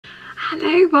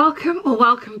Hello,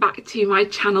 welcome back to my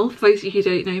channel. For those of you who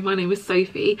don't know, my name is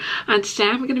Sophie and today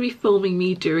I'm going to be filming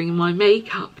me doing my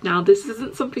makeup. Now this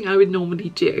isn't something I would normally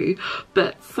do,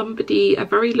 but a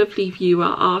very lovely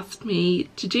viewer asked me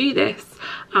to do this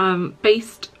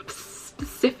based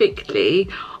specifically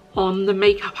on the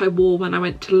makeup I wore when I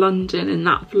went to London in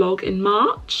that vlog in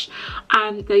March,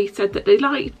 and they said that they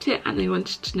liked it and they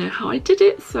wanted to know how I did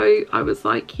it. So I was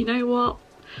like, you know what,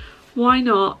 why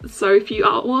not? So if you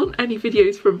want any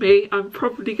videos from me, I'm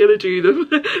probably gonna do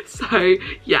them. So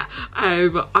yeah,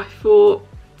 I thought,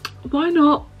 why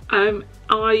not?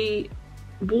 I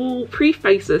will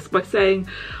preface this by saying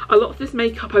a lot of this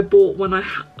makeup I bought when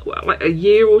like a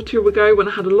year or two ago, when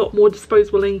I had a lot more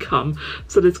disposable income,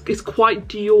 so it's quite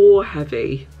Dior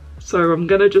heavy. So I'm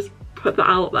gonna just put that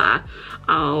out there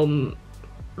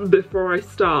before I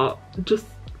start, just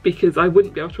because I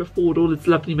wouldn't be able to afford all this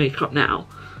lovely makeup now.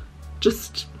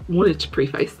 Just wanted to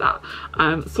preface that.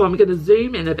 So I'm going to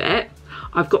zoom in a bit.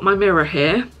 I've got my mirror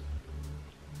here.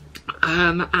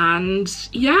 And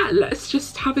yeah, let's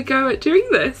just have a go at doing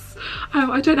this.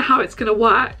 I don't know how it's going to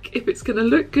work, if it's going to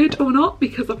look good or not,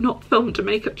 because I've not filmed a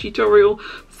makeup tutorial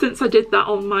since I did that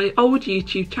on my old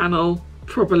YouTube channel,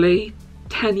 probably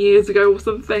 10 years ago or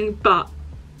something, but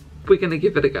we're going to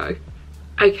give it a go.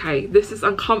 Okay, this is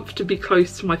uncomfortably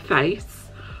close to my face,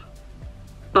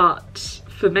 but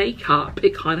for makeup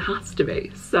it kind of has to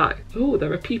be. So, oh,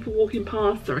 there are people walking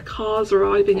past, there are cars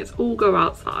arriving, it's all go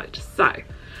outside. So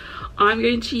I'm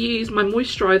going to use my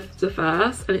moisturiser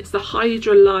first, and it's the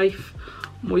Hydra Life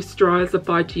moisturiser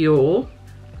by Dior.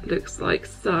 Looks like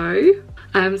so.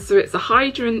 So it's a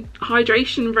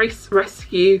hydration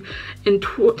rescue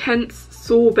intense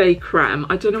sorbet creme.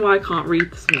 I don't know why I can't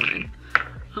read this morning.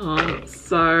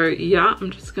 So yeah,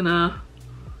 I'm just gonna,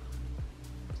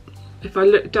 if I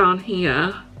look down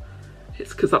here,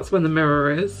 it's because that's when the mirror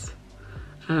is.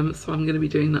 So I'm going to be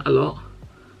doing that a lot.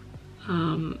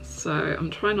 So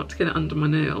I'm trying not to get it under my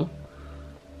nail,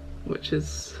 which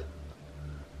is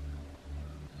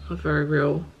a very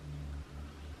real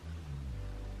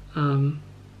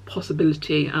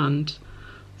possibility and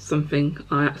something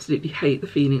I absolutely hate the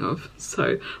feeling of.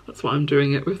 So that's why I'm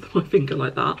doing it with my finger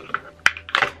like that.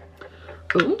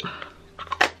 Oh.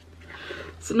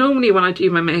 So normally when I do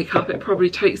my makeup it probably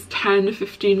takes 10 to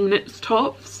 15 minutes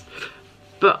tops,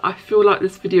 but I feel like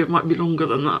this video might be longer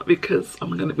than that because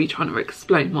I'm going to be trying to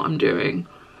explain what I'm doing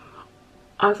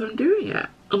as I'm doing it.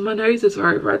 And my nose is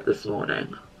very red this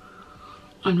morning.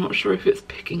 I'm not sure if it's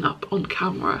picking up on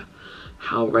camera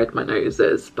how red my nose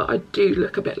is, but I do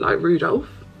look a bit like Rudolph,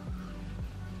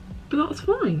 but that's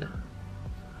fine.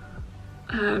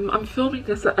 I'm filming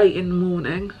this at 8 in the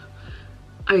morning,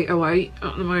 8:08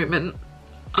 at the moment.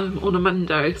 On a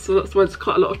Monday, so that's why there's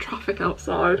quite a lot of traffic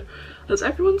outside as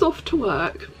everyone's off to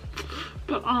work,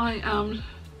 but I am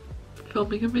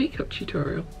filming a makeup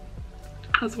tutorial,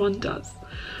 as one does.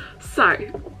 So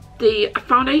the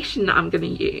foundation that I'm going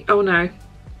to use, oh no,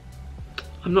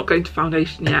 I'm not going to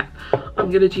foundation yet, I'm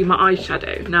going to do my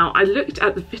eyeshadow. Now I looked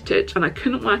at the footage and I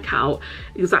couldn't work out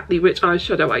exactly which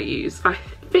eyeshadow I used. I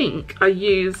think I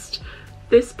used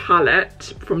this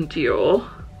palette from Dior,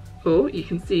 oh, you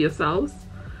can see yourselves.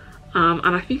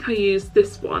 And I think I used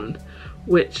this one,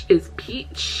 which is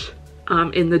Peach,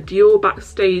 in the Dior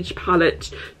Backstage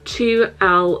palette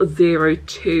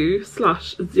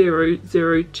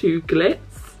 2L02/002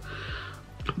 Glitz.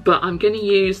 But I'm going to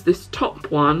use this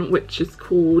top one, which is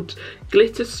called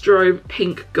Glitter Strobe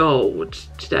Pink Gold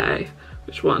today.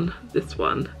 Which one? This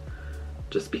one.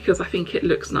 Just because I think it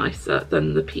looks nicer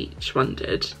than the peach one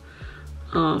did.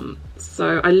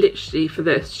 So I literally, for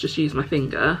this, just use my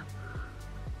finger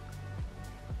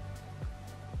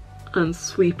and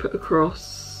sweep it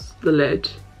across the lid.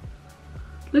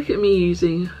 Look at me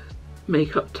using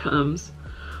makeup terms.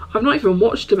 I've not even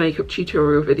watched a makeup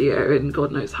tutorial video in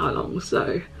God knows how long,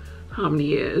 so how many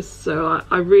years, so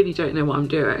I really don't know what I'm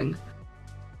doing.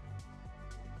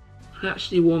 I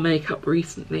actually wore makeup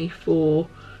recently for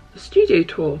the studio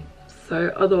tour,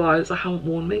 so otherwise I haven't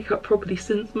worn makeup probably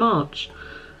since March.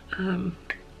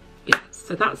 Yeah,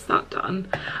 so that's that done,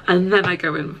 and then I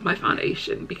go in with my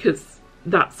foundation because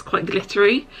that's quite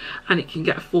glittery and it can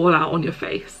get a fallout on your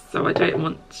face, so I don't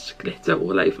want glitter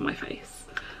all over my face,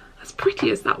 as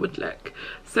pretty as that would look.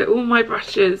 So all my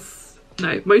brushes,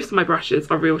 no, most of my brushes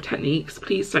are Real Techniques.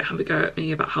 Please don't have a go at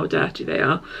me about how dirty they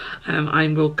are. I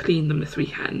will clean them this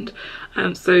weekend.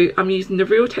 So I'm using the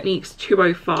Real Techniques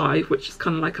 205, which is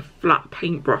kind of like a flat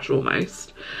paintbrush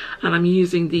almost, and I'm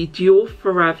using the Dior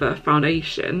Forever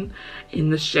foundation in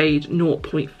the shade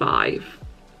 0.5.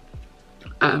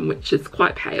 Which is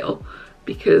quite pale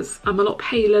because I'm a lot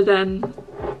paler than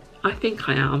I think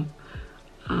I am.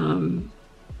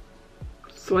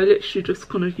 So I literally just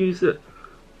kind of use it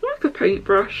like a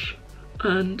paintbrush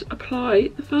and apply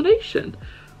the foundation.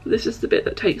 This is the bit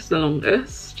that takes the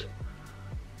longest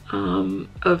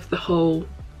of the whole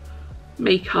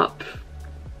makeup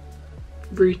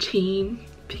routine,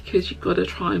 because you've got to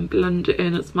try and blend it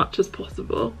in as much as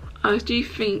possible. I do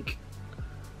think,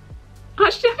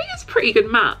 actually I think it's a pretty good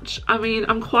match. I mean,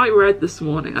 I'm quite red this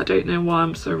morning. I don't know why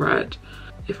I'm so red.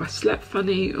 If I slept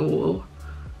funny or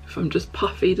if I'm just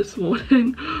puffy this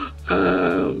morning.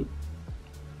 But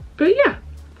yeah,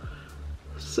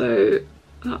 so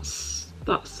that's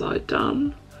that side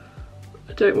done.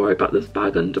 Don't worry about this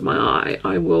bag under my eye.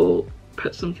 I will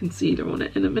put some concealer on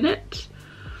it in a minute.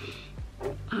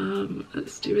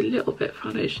 Let's do a little bit of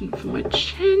foundation for my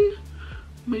chin.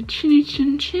 My chinny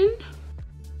chin chin.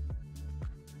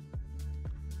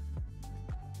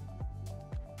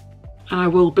 And I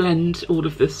will blend all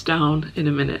of this down in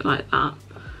a minute like that.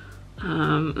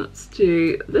 Let's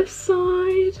do this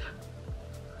side.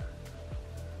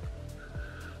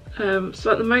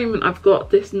 So at the moment I've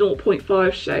got this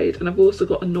 0.5 shade, and I've also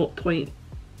got a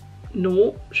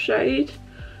 0.0 shade,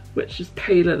 which is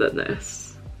paler than this.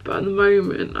 But at the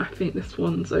moment I think this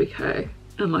one's okay.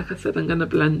 And like I said, I'm going to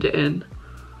blend it in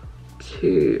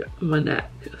to my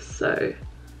neck, so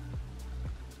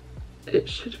it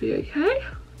should be okay.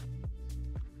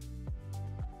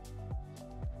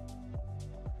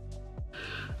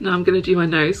 Now I'm going to do my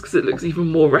nose because it looks even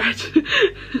more red.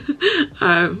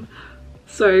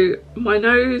 So my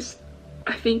nose,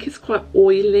 I think is quite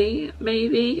oily,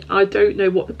 maybe. I don't know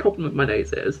what the problem with my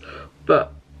nose is,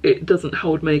 but it doesn't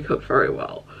hold makeup very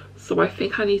well. So I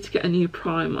think I need to get a new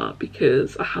primer,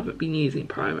 because I haven't been using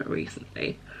primer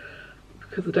recently,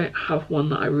 because I don't have one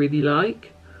that I really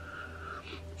like.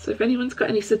 So if anyone's got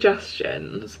any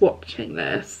suggestions watching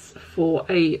this for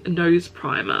a nose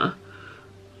primer,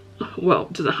 well,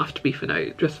 it doesn't have to be for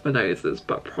just for noses,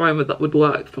 but primer that would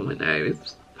work for my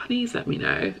nose, please let me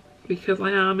know, because I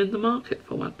am in the market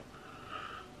for one.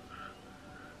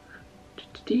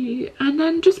 And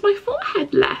then just my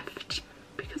forehead left,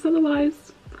 because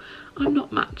otherwise I'm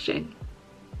not matching.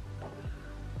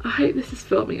 I hope this is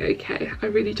filming okay. I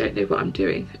really don't know what I'm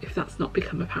doing, if that's not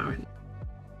become apparent.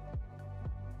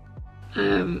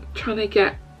 Trying to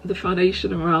get the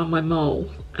foundation around my mole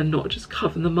and not just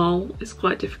cover the mole is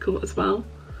quite difficult as well.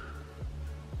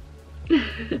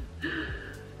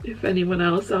 If anyone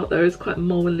else out there is quite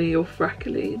molely or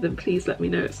freckly, then please let me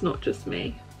know it's not just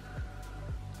me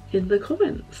in the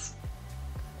comments.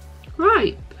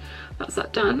 Right, that's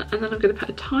that done, and then I'm going to put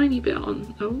a tiny bit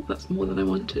on. Oh, that's more than I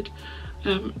wanted.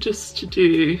 Just to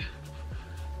do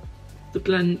the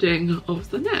blending of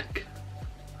the neck.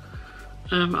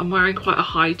 I'm wearing quite a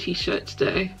high t-shirt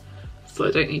today, so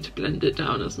I don't need to blend it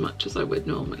down as much as I would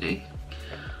normally.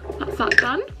 That's that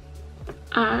done.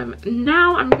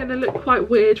 Now I'm going to look quite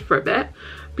weird for a bit,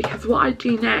 because what I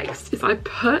do next is I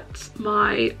put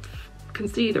my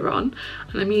concealer on,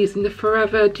 and I'm using the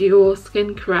Forever Dior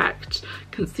Skin Correct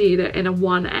concealer in a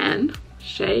 1N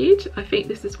shade. I think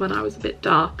this is when I was a bit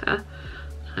darker.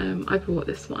 I bought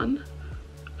this one,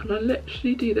 and I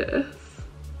literally do this,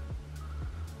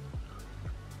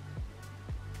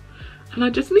 and I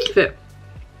just leave it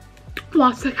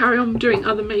whilst I carry on doing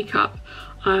other makeup.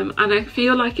 And I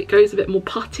feel like it goes a bit more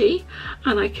putty,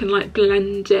 and I can like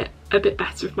blend it a bit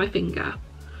better with my finger.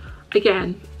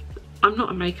 Again, I'm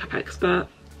not a makeup expert,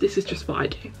 this is just what I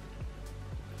do.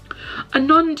 A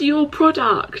non-Dior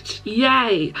product,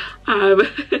 yay!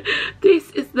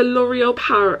 This is the L'Oreal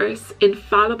Paris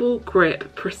Infallible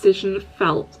Grip Precision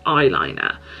Felt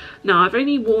Eyeliner. Now I've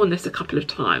only worn this a couple of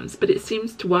times, but it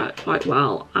seems to work quite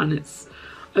well, and it's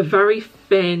a very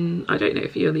thin, I don't know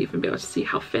if you'll even be able to see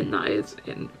how thin that is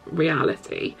in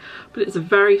reality, but it's a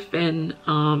very thin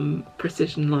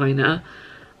precision liner.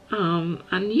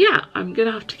 And yeah, I'm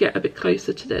gonna have to get a bit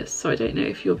closer to this, so I don't know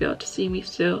if you'll be able to see me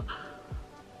still,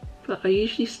 but I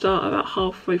usually start about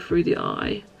halfway through the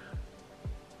eye,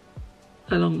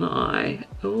 along the eye.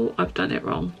 Oh, I've done it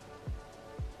wrong.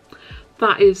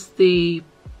 That is the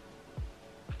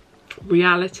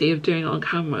reality of doing it on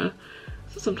camera.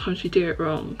 So sometimes you do it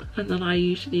wrong, and then I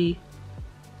usually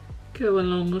go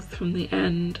along from the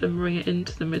end and bring it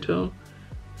into the middle.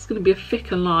 It's going to be a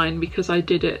thicker line because I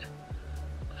did it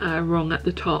wrong at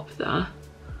the top there.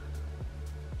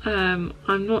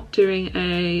 I'm not doing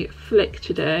a flick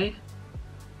today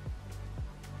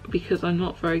because I'm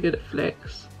not very good at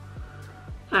flicks.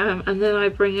 And then I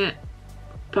bring it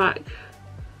back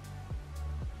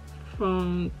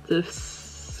from the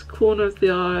corner of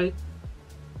the eye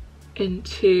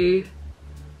into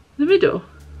the middle.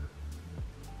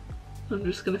 I'm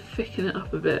just going to thicken it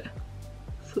up a bit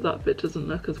so that bit doesn't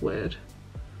look as weird.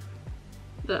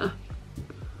 There.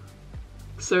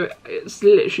 So it's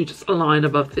literally just a line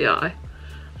above the eye.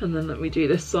 And then let me do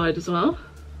this side as well.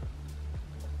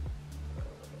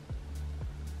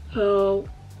 Oh,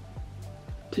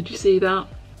 did you see that?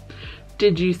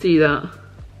 Did you see that?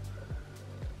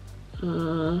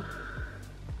 So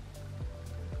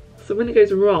when it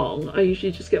goes wrong, I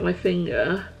usually just get my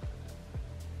finger,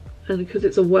 and because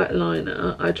it's a wet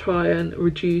liner, I try and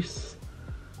reduce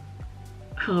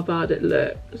how bad it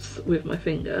looks with my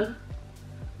finger,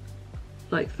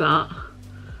 like that.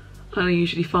 And I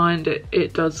usually find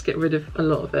it does get rid of a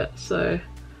lot of it. So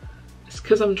it's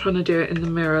because I'm trying to do it in the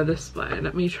mirror this way.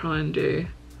 Let me try and do,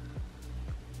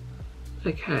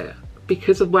 okay,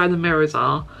 because of where the mirrors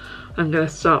are, I'm going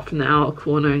to start from the outer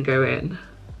corner and go in.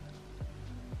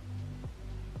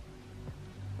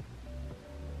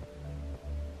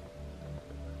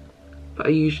 But I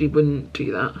usually wouldn't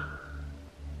do that.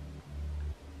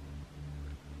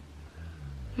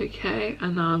 Okay,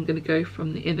 and now I'm going to go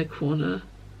from the inner corner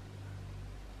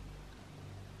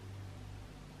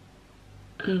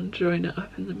and join it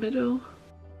up in the middle.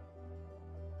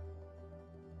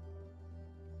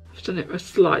 I've done it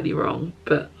slightly wrong,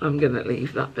 but I'm going to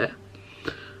leave that bit.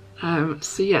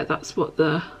 So yeah, that's what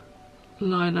the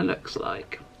liner looks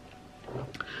like.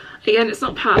 Again, it's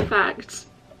not perfect.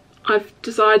 I've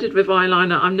decided with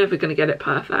eyeliner I'm never going to get it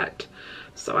perfect,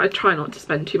 so I try not to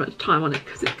spend too much time on it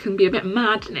because it can be a bit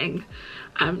maddening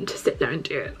to sit there and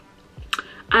do it.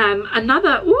 All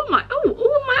my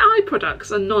eye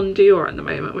products are non-Dior at the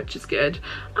moment, which is good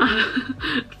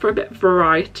for a bit of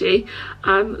variety.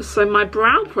 So my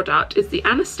brow product is the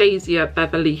Anastasia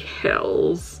Beverly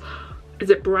Hills, is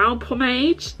it brow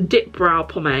pomade? Dip brow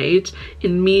pomade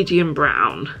in medium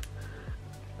brown.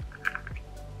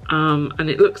 And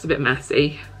it looks a bit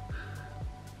messy.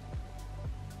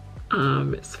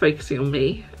 It's focusing on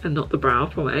me and not the brow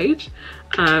pomade.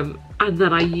 And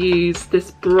then I use this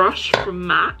brush from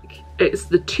MAC. It's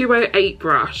the 208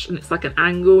 brush, and it's like an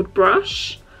angled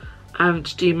brush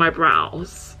to do my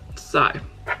brows. So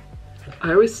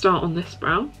I always start on this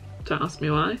brow, don't ask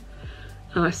me why.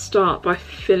 And I start by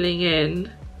filling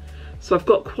in. So I've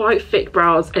got quite thick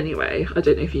brows anyway. I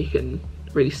don't know if you can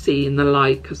really see in the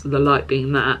light because of the light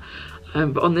being there.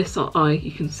 But on this eye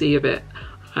you can see a bit.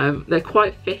 They're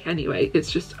quite thick anyway. It's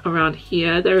just around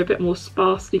here they're a bit more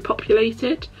sparsely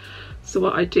populated. So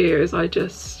what I do is I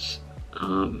just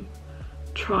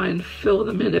try and fill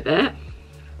them in a bit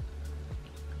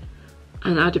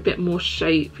and add a bit more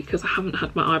shape, because I haven't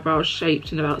had my eyebrows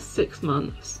shaped in about 6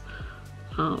 months.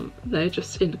 They're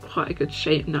just in quite a good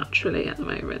shape naturally at the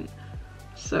moment,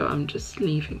 so I'm just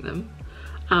leaving them.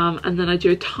 And then I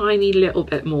do a tiny little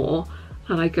bit more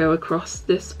and I go across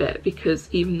this bit, because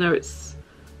even though it's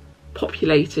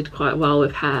populated quite well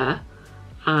with hair,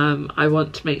 I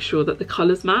want to make sure that the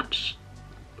colours match,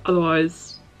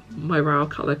 otherwise my brow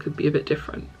colour could be a bit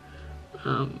different.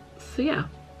 So yeah,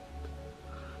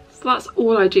 so that's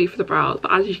all I do for the brows,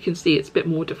 but as you can see it's a bit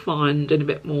more defined and a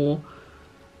bit more,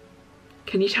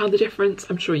 can you tell the difference?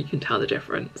 I'm sure you can tell the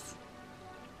difference.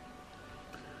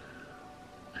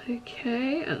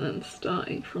 Okay, and then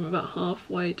starting from about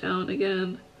halfway down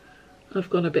again. I've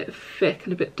gone a bit thick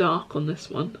and a bit dark on this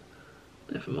one.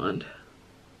 Never mind.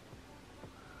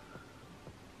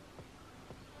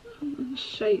 And then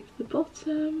shape the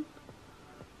bottom.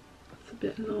 It's a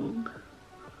bit long.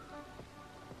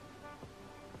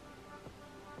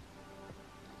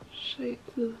 Shape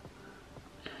the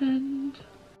end.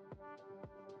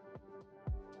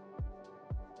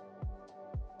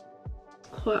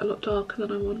 Quite a lot darker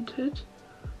than I wanted.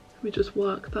 Let me just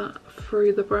work that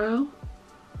through the brow.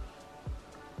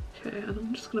 Okay, and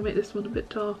I'm just going to make this one a bit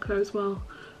darker as well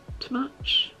to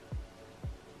match.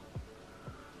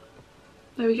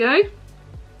 There we go.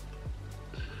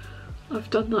 I've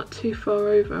done that too far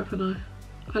over, haven't I?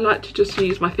 I like to just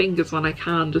use my fingers when I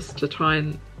can, just to try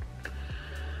and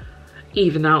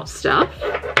even out stuff.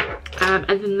 And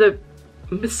then the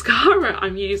mascara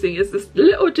I'm using is this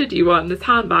little diddy one, this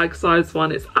handbag size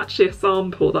one. It's actually a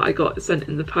sample that I got sent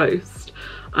in the post,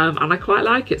 and I quite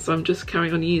like it, so I'm just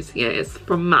carrying on using it. It's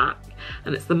from MAC,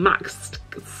 and it's the MAC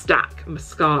Stack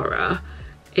mascara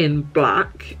in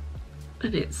black,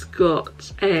 and it's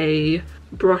got a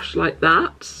brush like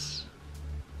that.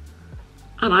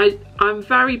 And I'm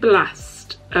very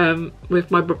blessed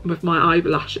with my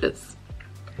eyelashes.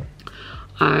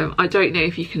 I don't know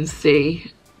if you can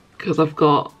see, because I've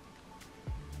got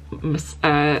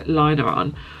liner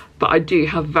on, but I do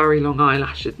have very long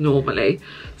eyelashes normally,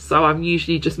 so I'm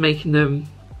usually just making them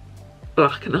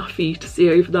black enough for you to see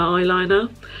over the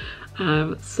eyeliner.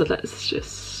 So let's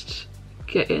just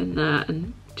get in there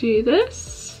and do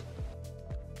this.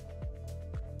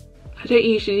 I don't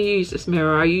usually use this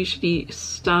mirror. I usually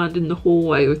stand in the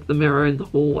hallway with the mirror in the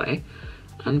hallway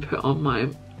and put on my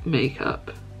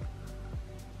makeup.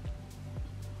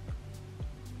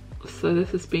 So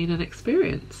this has been an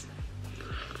experience.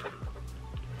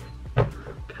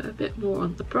 Put a bit more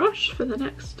on the brush for the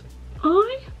next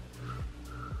eye.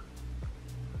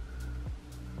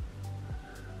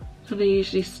 And I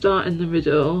usually start in the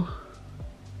middle,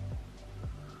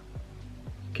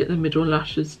 get the middle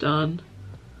lashes done,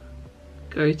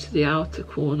 go to the outer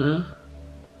corner,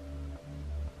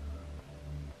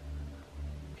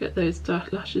 get those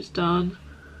dark lashes done,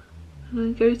 and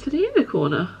then go to the inner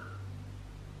corner.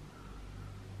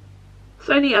 It's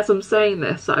only as I'm saying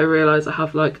this that I realise I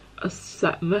have like a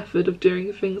set method of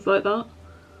doing things like that.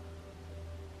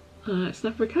 It's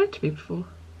never occurred to me before.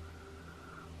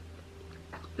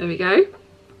 There we go.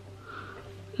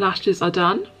 Lashes are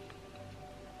done.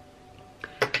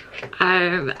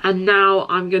 And now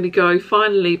I'm going to go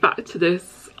finally back to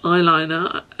this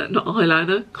eyeliner, not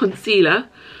eyeliner, concealer,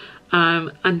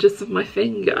 and just with my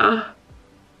finger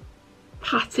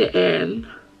pat it in.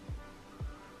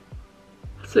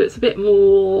 So it's a bit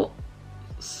more,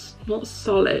 not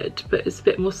solid, but it's a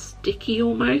bit more sticky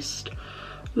almost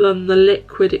than the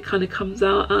liquid it kind of comes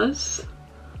out as.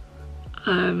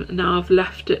 Now I've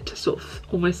left it to sort of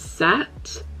almost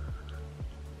set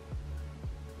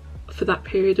for that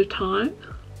period of time.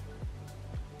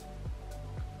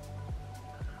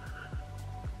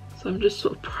 So I'm just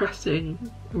sort of pressing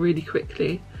really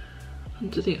quickly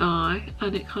under the eye,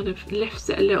 and it kind of lifts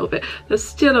it a little bit. There's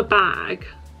still a bag,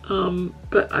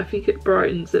 but I think it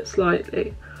brightens it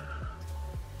slightly.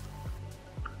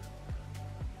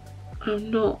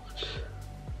 I'm not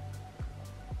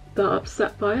that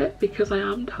upset by it because I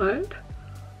am tired,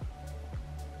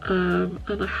 and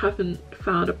I haven't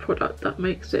found a product that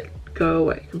makes it go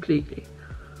away completely.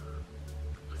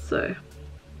 So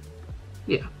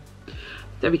yeah,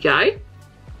 there we go.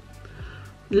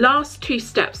 Last 2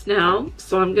 steps now,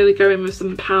 so I'm going to go in with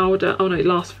some powder. Oh no,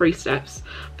 last 3 steps.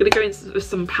 I'm going to go in with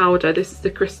some powder. This is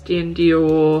the Christian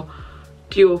Dior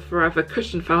Forever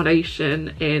Cushion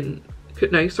Foundation in,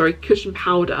 no sorry, Cushion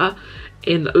Powder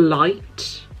in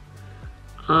light.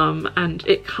 And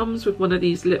it comes with one of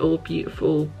these little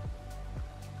beautiful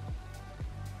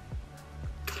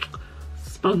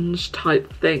sponge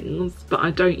type things, but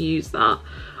I don't use that.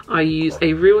 I use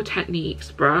a Real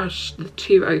Techniques brush, the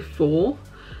 204,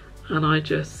 and I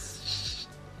just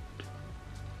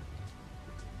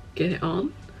get it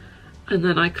on, and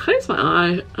then I close my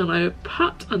eye and I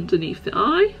pat underneath the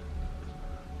eye.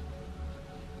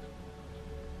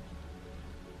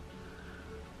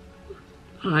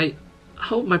 I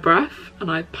hold my breath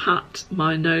and I pat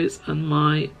my nose and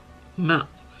my mouth,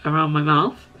 around my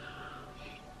mouth.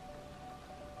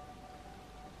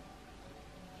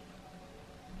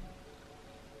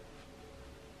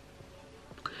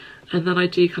 And then I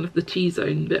do kind of the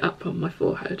T-zone bit up on my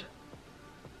forehead.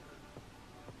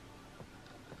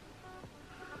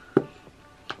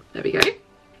 There we go.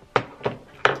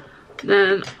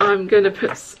 Then I'm going to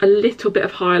put a little bit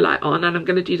of highlight on, and I'm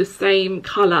going to do the same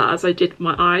colour as I did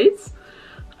my eyes.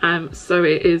 So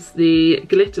it is the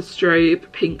Glitter Strobe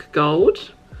Pink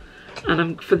Gold.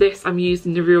 And for this I'm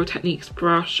using the Real Techniques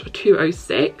brush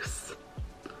 206.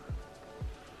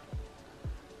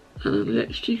 And I'm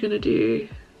literally going to do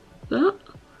that.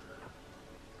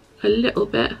 A little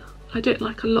bit. I don't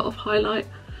like a lot of highlight.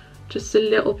 Just a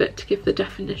little bit to give the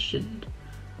definition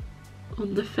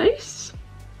on the face.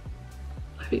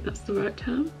 I think that's the right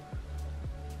term.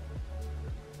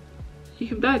 You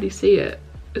can barely see it,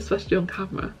 especially on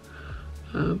camera,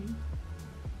 but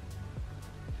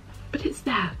it's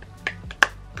there.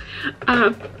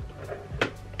 And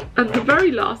the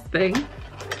very last thing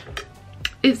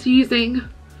is using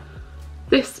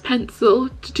this pencil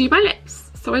to do my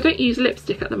lips. So I don't use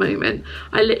lipstick at the moment.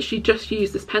 I literally just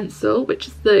use this pencil, which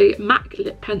is the MAC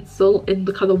lip pencil in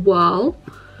the colour Whirl,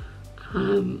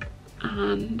 and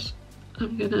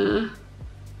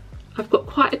I've got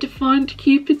quite a defined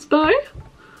Cupid's bow,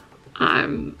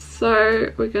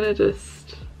 so we're gonna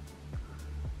just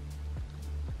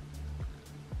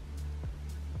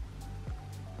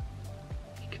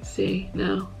you can see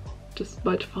now just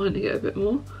by defining it a bit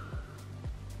more.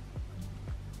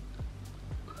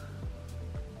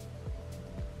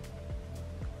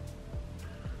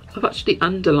 I've actually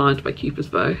underlined my Cupid's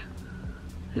bow.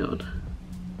 Hang on.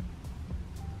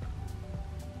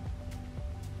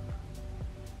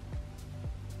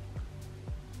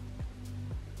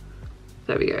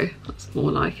 There we go, that's more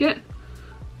like it.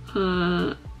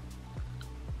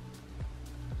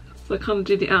 So I kind of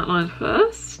do the outline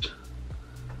first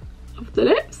of the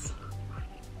lips.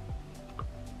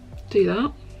 Do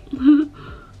that.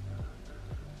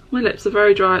 My lips are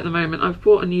very dry at the moment. I've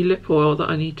bought a new lip oil that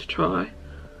I need to try,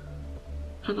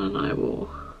 and then I will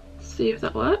see if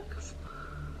that works.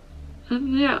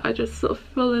 And yeah, I just sort of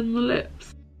fill in the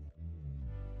lips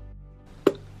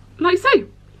like so.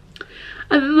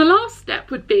 And then the last step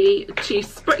would be to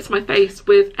spritz my face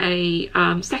with a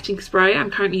setting spray. I'm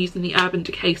currently using the Urban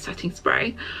Decay setting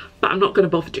spray, but I'm not going to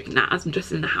bother doing that as I'm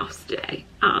just in the house today.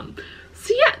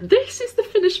 So yeah, this is the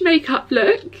finished makeup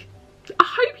look. I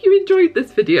hope you enjoyed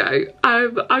this video.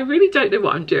 I really don't know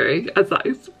what I'm doing, as that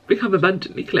has become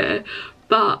abundantly clear,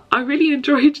 but I really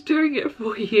enjoyed doing it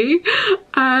for you.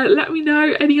 Let me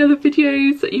know any other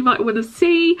videos that you might want to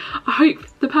see. I hope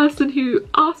the person who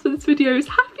asked for this video is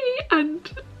happy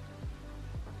and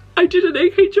I did an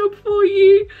okay job for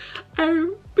you.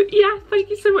 But yeah, thank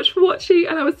you so much for watching,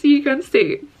 and I will see you again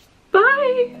soon.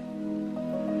 Bye!